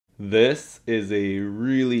This is a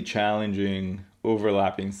really challenging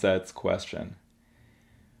overlapping sets question.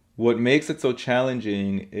 What makes it so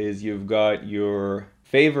challenging is you've got your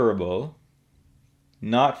favorable,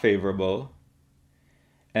 not favorable,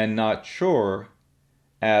 and not sure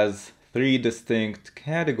as three distinct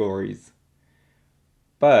categories.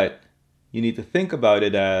 But you need to think about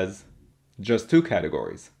it as just two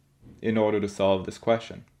categories in order to solve this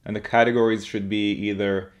question. And the categories should be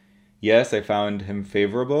either, yes, I found him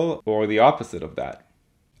favorable, or the opposite of that.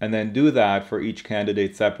 And then do that for each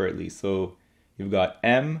candidate separately. So you've got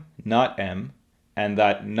M, not M, and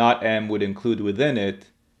that not M would include within it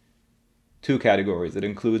two categories. It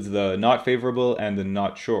includes the not favorable and the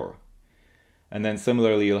not sure. And then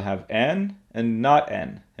similarly, you'll have N and not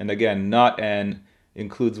N. And again, not N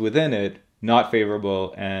includes within it not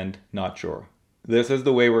favorable and not sure. This is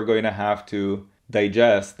the way we're going to have to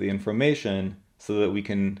digest the information so that we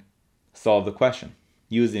can solve the question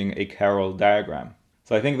using a Carroll diagram.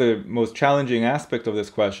 So I think the most challenging aspect of this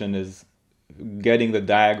question is getting the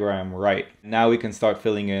diagram right. Now we can start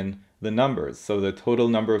filling in the numbers. So the total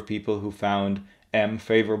number of people who found M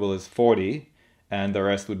favorable is 40, and the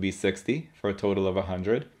rest would be 60 for a total of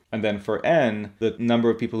 100. And then for N, the number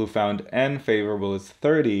of people who found N favorable is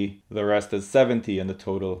 30, the rest is 70, and the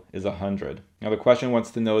total is 100. Now the question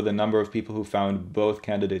wants to know the number of people who found both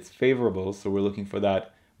candidates favorable, so we're looking for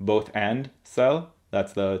that both and cell.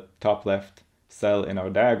 That's the top left cell in our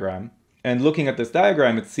diagram. And looking at this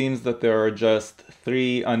diagram, it seems that there are just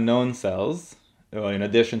three unknown cells, in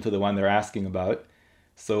addition to the one they're asking about.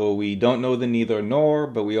 So we don't know the neither nor,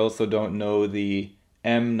 but we also don't know the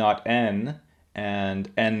M not N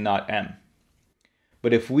and N not M.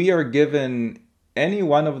 But if we are given any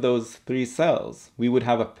one of those three cells, we would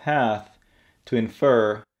have a path to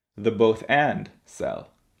infer the both and cell.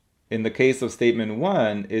 In the case of statement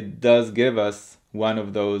 1, it does give us one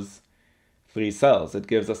of those three cells. It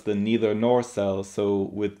gives us the neither nor cell, so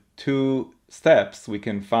with two steps we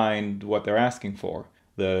can find what they're asking for.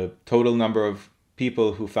 The total number of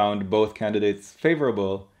people who found both candidates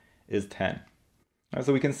favorable is 10.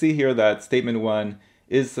 So we can see here that statement 1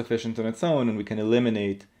 is sufficient on its own, and we can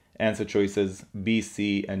eliminate answer choices B,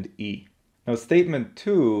 C, and E. Now statement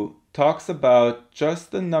 2 talks about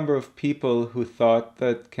just the number of people who thought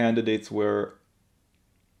that candidates were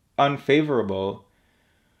unfavorable,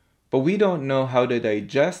 but we don't know how to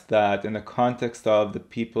digest that in the context of the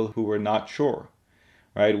people who were not sure,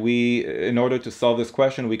 right? In order to solve this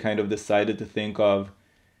question, we kind of decided to think of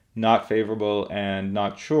not favorable and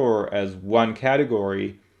not sure as one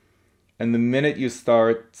category. And the minute you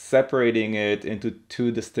start separating it into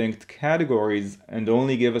two distinct categories and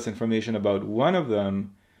only give us information about one of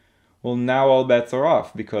them, well, now all bets are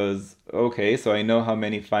off because, okay, so I know how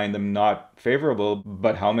many find them not favorable,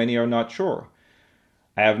 but how many are not sure?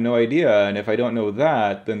 I have no idea, and if I don't know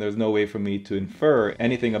that, then there's no way for me to infer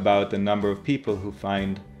anything about the number of people who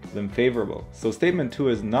find them favorable. So statement 2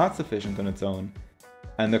 is not sufficient on its own,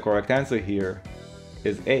 and the correct answer here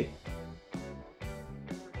is A.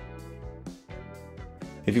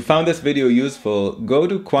 If you found this video useful, go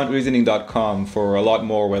to quantreasoning.com for a lot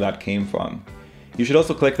more where that came from. You should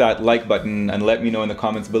also click that like button and let me know in the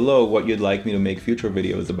comments below what you'd like me to make future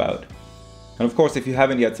videos about. And of course, if you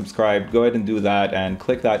haven't yet subscribed, go ahead and do that and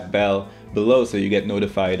click that bell below so you get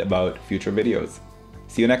notified about future videos.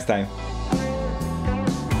 See you next time.